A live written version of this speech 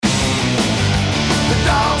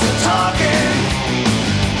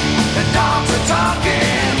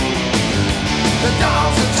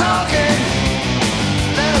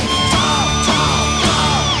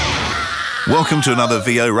Welcome to another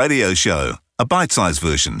VO radio show, a bite-sized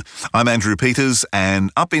version. I'm Andrew Peters,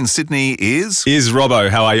 and up in Sydney is Robbo.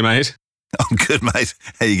 How are you, mate? I'm good, mate.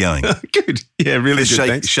 How you going? Good. Yeah, really good,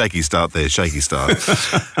 thanks. Shaky start there, shaky start.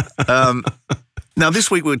 Now,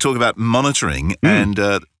 this week we'll talk about monitoring, and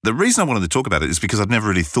the reason I wanted to talk about it is because I've never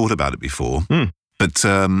really thought about it before. But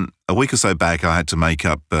a week or so back, I had to make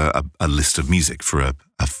up a list of music for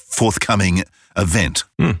a forthcoming event.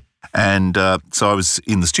 And so I was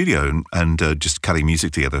in the studio and just cutting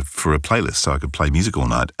music together for a playlist so I could play music all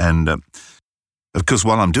night. And of course,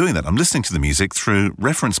 while I'm doing that, I'm listening to the music through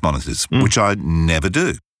reference monitors, which I never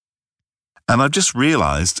do. And I've just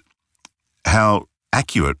realised how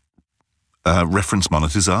accurate reference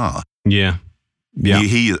monitors are. Yeah. You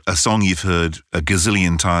hear a song you've heard a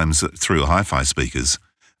gazillion times through hi-fi speakers,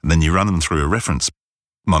 and then you run them through a reference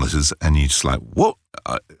monitors, and you're just like, what?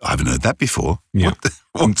 I haven't heard that before. Yeah.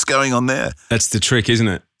 What's going on there? That's the trick, isn't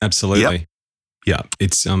it? Absolutely. Yep. Yeah.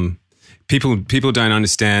 It's people don't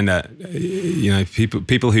understand that.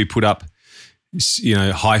 People who put up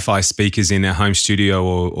hi-fi speakers in their home studio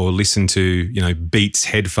or listen to Beats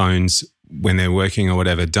headphones when they're working or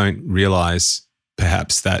whatever don't realize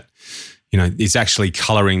perhaps that it's actually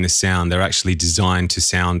coloring the sound. They're actually designed to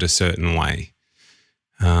sound a certain way.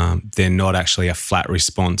 They're not actually a flat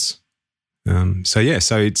response. So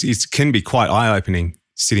it can be quite eye-opening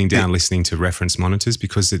sitting down listening to reference monitors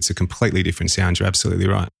because it's a completely different sound. You're absolutely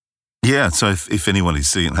right. Yeah, so if anyone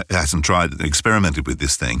hasn't experimented with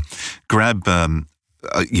this thing, grab one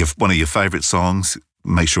of your favourite songs,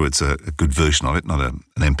 make sure it's a good version of it, not an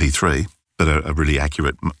MP3, but a really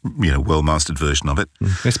accurate, well-mastered version of it.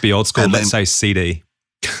 Let's be old school. Let's say CD.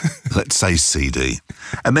 Let's say CD.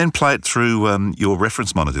 And then play it through your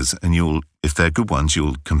reference monitors, and if they're good ones,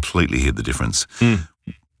 you'll completely hear the difference.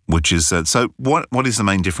 Which is, so what is the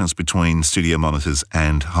main difference between studio monitors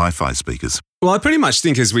and hi-fi speakers? Well, I pretty much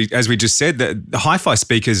think, as we just said, that the hi-fi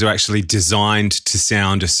speakers are actually designed to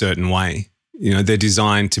sound a certain way. They're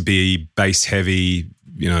designed to be bass heavy,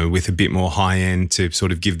 with a bit more high end to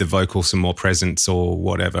sort of give the vocal some more presence or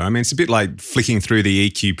whatever. I mean, it's a bit like flicking through the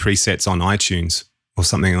EQ presets on iTunes or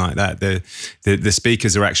something like that. The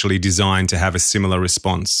speakers are actually designed to have a similar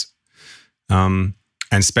response. And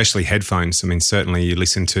especially headphones. I mean, certainly you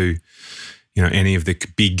listen to, any of the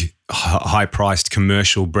big high-priced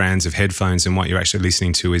commercial brands of headphones, and what you're actually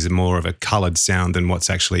listening to is more of a coloured sound than what's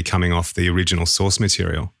actually coming off the original source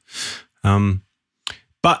material.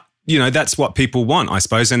 But that's what people want, I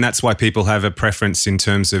suppose, and that's why people have a preference in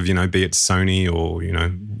terms of, be it Sony or,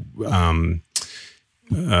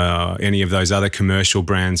 any of those other commercial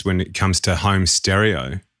brands when it comes to home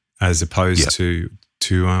stereo, as opposed to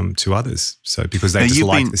others. So because they just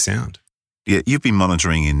like the sound. Yeah, you've been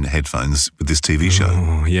monitoring in headphones with this TV show.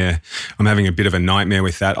 Oh, yeah. I'm having a bit of a nightmare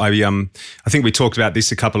with that. I think we talked about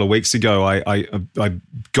this a couple of weeks ago. I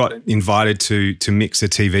got invited to mix a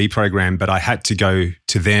TV program, but I had to go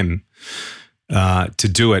to them to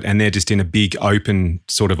do it, and they're just in a big open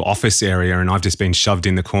sort of office area, and I've just been shoved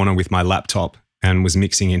in the corner with my laptop and was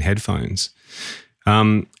mixing in headphones.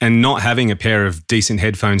 And not having a pair of decent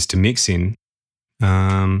headphones to mix in,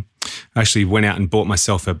 I actually went out and bought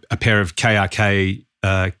myself a pair of KRK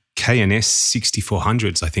K&S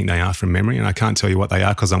 6400s, I think they are from memory, and I can't tell you what they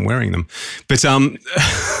are because I'm wearing them. But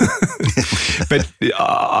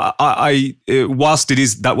whilst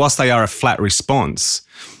they are a flat response,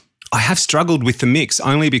 I have struggled with the mix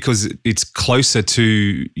only because it's closer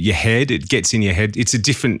to your head. It gets in your head. It's a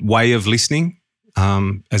different way of listening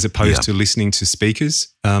as opposed to listening to speakers.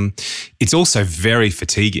 It's also very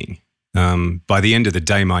fatiguing. By the end of the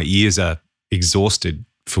day, my ears are exhausted,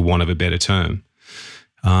 for want of a better term.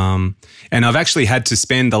 And I've actually had to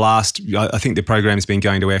spend I think the program's been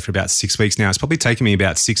going to air for about 6 weeks now. It's probably taken me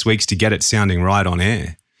about 6 weeks to get it sounding right on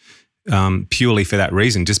air, purely for that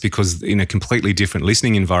reason, just because in a completely different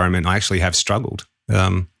listening environment, I actually have struggled.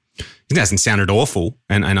 It hasn't sounded awful,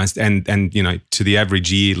 and to the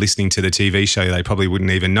average ear listening to the TV show, they probably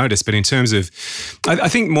wouldn't even notice. But in terms of, I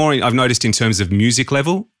think more I've noticed in terms of music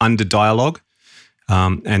level under dialogue,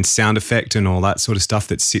 and sound effect and all that sort of stuff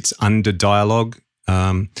that sits under dialogue,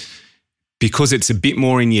 because it's a bit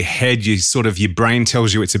more in your head. Your brain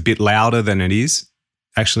tells you it's a bit louder than it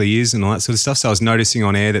actually is, and all that sort of stuff. So I was noticing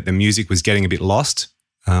on air that the music was getting a bit lost,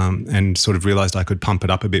 and sort of realised I could pump it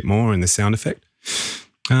up a bit more in the sound effect.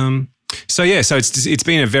 So it's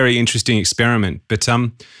been a very interesting experiment. But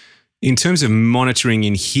in terms of monitoring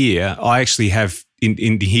in here, I actually have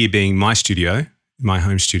in here being my studio, my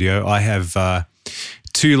home studio, I have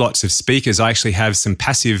 2 lots of speakers. I actually have some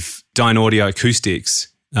passive Dynaudio acoustics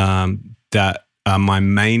that are my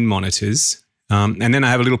main monitors. And then I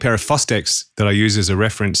have a little pair of Fostex that I use as a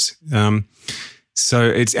reference. So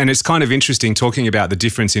it's kind of interesting talking about the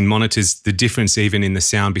difference in monitors, the difference even in the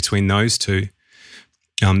sound between those two.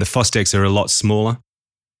 The Fostex are a lot smaller,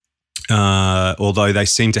 although they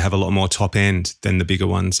seem to have a lot more top end than the bigger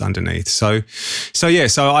ones underneath. So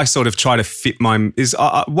I sort of try to fit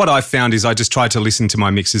what I found is I just try to listen to my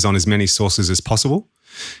mixes on as many sources as possible.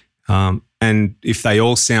 And if they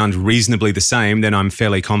all sound reasonably the same, then I'm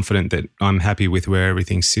fairly confident that I'm happy with where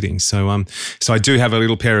everything's sitting. So I do have a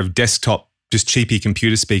little pair of desktop, just cheapy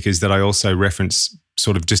computer speakers that I also reference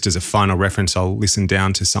sort of just as a final reference. I'll listen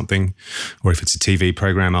down to something, or if it's a TV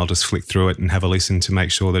program, I'll just flick through it and have a listen to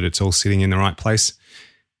make sure that it's all sitting in the right place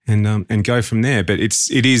and go from there. But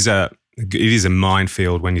it is a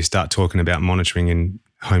minefield when you start talking about monitoring in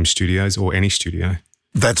home studios or any studio.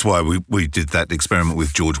 That's why we did that experiment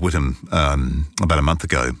with George Whittam about a month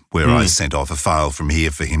ago, where I sent off a file from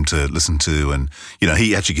here for him to listen to, and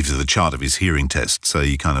he actually gives you the chart of his hearing test, so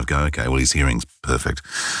you kind of go, okay, well, his hearing's perfect.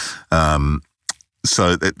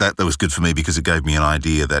 So that was good for me because it gave me an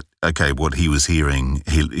idea that, okay, what he was hearing,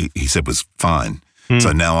 he said was fine.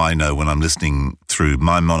 So now I know when I'm listening through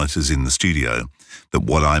my monitors in the studio that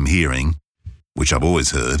what I'm hearing, which I've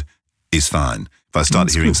always heard, is fine. If I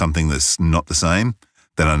start hearing something that's not the same,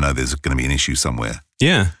 then I know there's going to be an issue somewhere.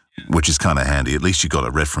 Yeah. Which is kind of handy. At least you've got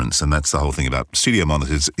a reference, and that's the whole thing about studio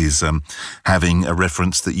monitors is having a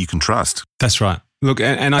reference that you can trust. That's right. Look,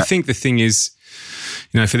 and I think the thing is,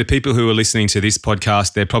 for the people who are listening to this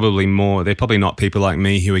podcast, they're probably not people like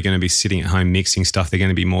me who are going to be sitting at home mixing stuff. They're going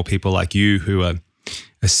to be more people like you who are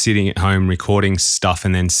sitting at home recording stuff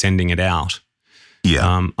and then sending it out.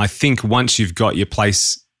 Yeah. I think once you've got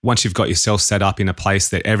yourself set up in a place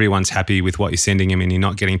that everyone's happy with what you're sending them and you're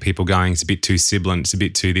not getting people going, it's a bit too sibilant, it's a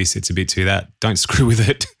bit too this, it's a bit too that, don't screw with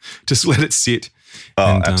it. Just let it sit.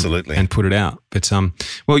 Absolutely. And put it out. But,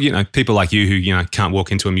 people like you who, can't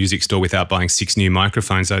walk into a music store without buying 6 new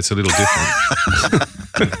microphones, so it's a little different.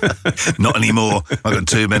 Not anymore. I've got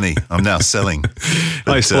too many. I'm now selling.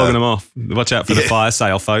 You're slogging them off. Watch out for the fire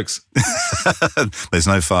sale, folks. There's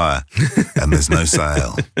no fire and there's no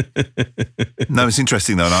sale. No, it's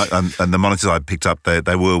interesting though. And the monitors I picked up,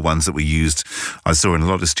 they were ones that we used. I saw in a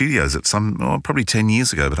lot of studios at probably 10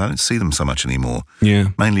 years ago, but I don't see them so much anymore. Yeah.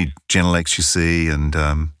 Mainly Genelecs you see, and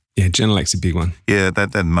Genelec's a big one. Yeah,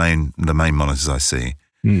 the main monitors I see.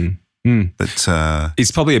 But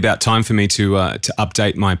it's probably about time for me to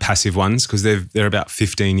update my passive ones because they're about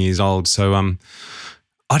 15 years old. So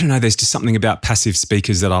I don't know. There's just something about passive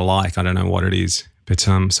speakers that I like. I don't know what it is, but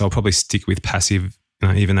so I'll probably stick with passive.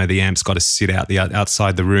 Even though the amp's got to sit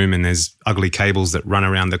outside the room and there's ugly cables that run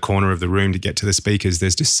around the corner of the room to get to the speakers,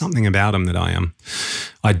 there's just something about them that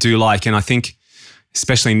I do like, and I think.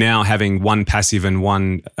 Especially now having one passive and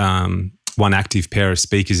one active pair of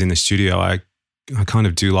speakers in the studio, I kind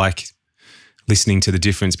of do like listening to the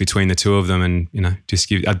difference between the two of them, and just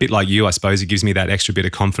give a bit like you, I suppose. It gives me that extra bit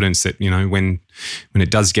of confidence that when it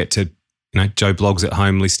does get to Joe Bloggs at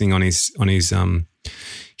home listening on his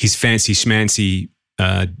fancy schmancy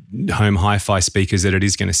home hi-fi speakers, that it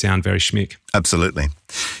is going to sound very schmick. Absolutely,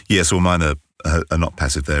 yes. Well, mine are not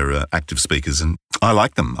passive; they're active speakers, and I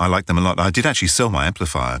like them. I like them a lot. I did actually sell my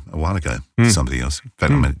amplifier a while ago to somebody else. In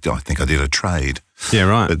fact, I think I did a trade. Yeah,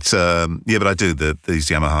 right. But but I do. These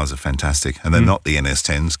Yamahas are fantastic, and they're not the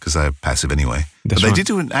NS10s because they're passive anyway. That's but right. They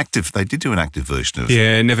did do an active version of.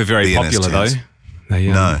 Yeah, never very popular NS10s.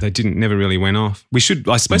 though. They never really went off. I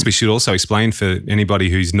suppose we should also explain for anybody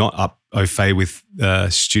who's not au fait with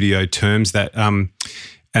studio terms that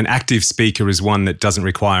an active speaker is one that doesn't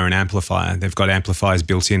require an amplifier. They've got amplifiers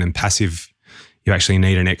built in, and passive, you actually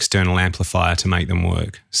need an external amplifier to make them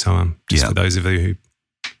work. So for those of you who,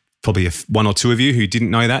 probably one or two of you who didn't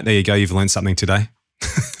know that, there you go, you've learned something today.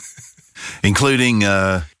 Including, me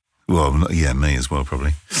as well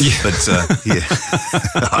probably. Yeah. But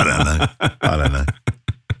I don't know.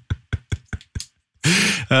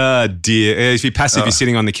 Dear. If you're passive, you're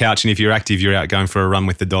sitting on the couch, and if you're active, you're out going for a run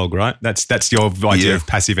with the dog, right? That's your idea of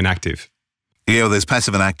passive and active. Yeah, well, there's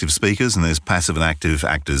passive and active speakers, and there's passive and active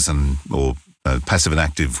actors, or passive and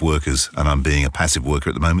active workers, and I'm being a passive worker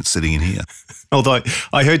at the moment, sitting in here. Although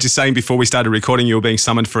I heard you saying before we started recording you were being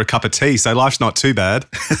summoned for a cup of tea, so life's not too bad.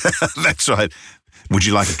 That's right. Would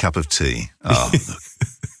you like a cup of tea? Oh, look.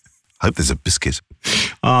 Hope there's a biscuit.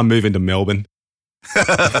 I'm moving to Melbourne.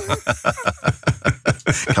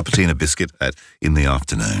 Cup of tea and a biscuit in the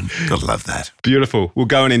afternoon. Gotta love that. Beautiful. We'll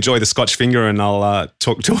go and enjoy the Scotch finger, and I'll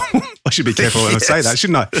talk to him. I should be careful when I say that,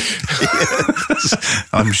 shouldn't I? Yes.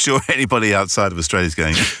 I'm sure anybody outside of Australia is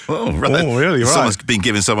going, oh, right. Oh, really? Right. Someone's been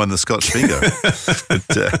giving someone the Scotch finger. But,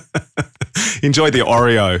 Enjoy the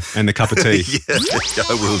Oreo and the cup of tea. Yeah,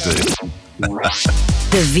 I will do.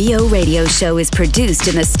 The VO Radio Show is produced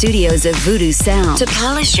in the studios of Voodoo Sound. To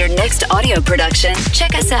polish your next audio production,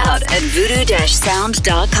 check us out at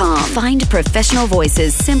voodoo-sound.com. Find professional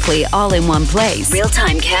voices simply all in one place.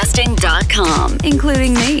 Realtimecasting.com,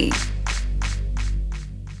 including me.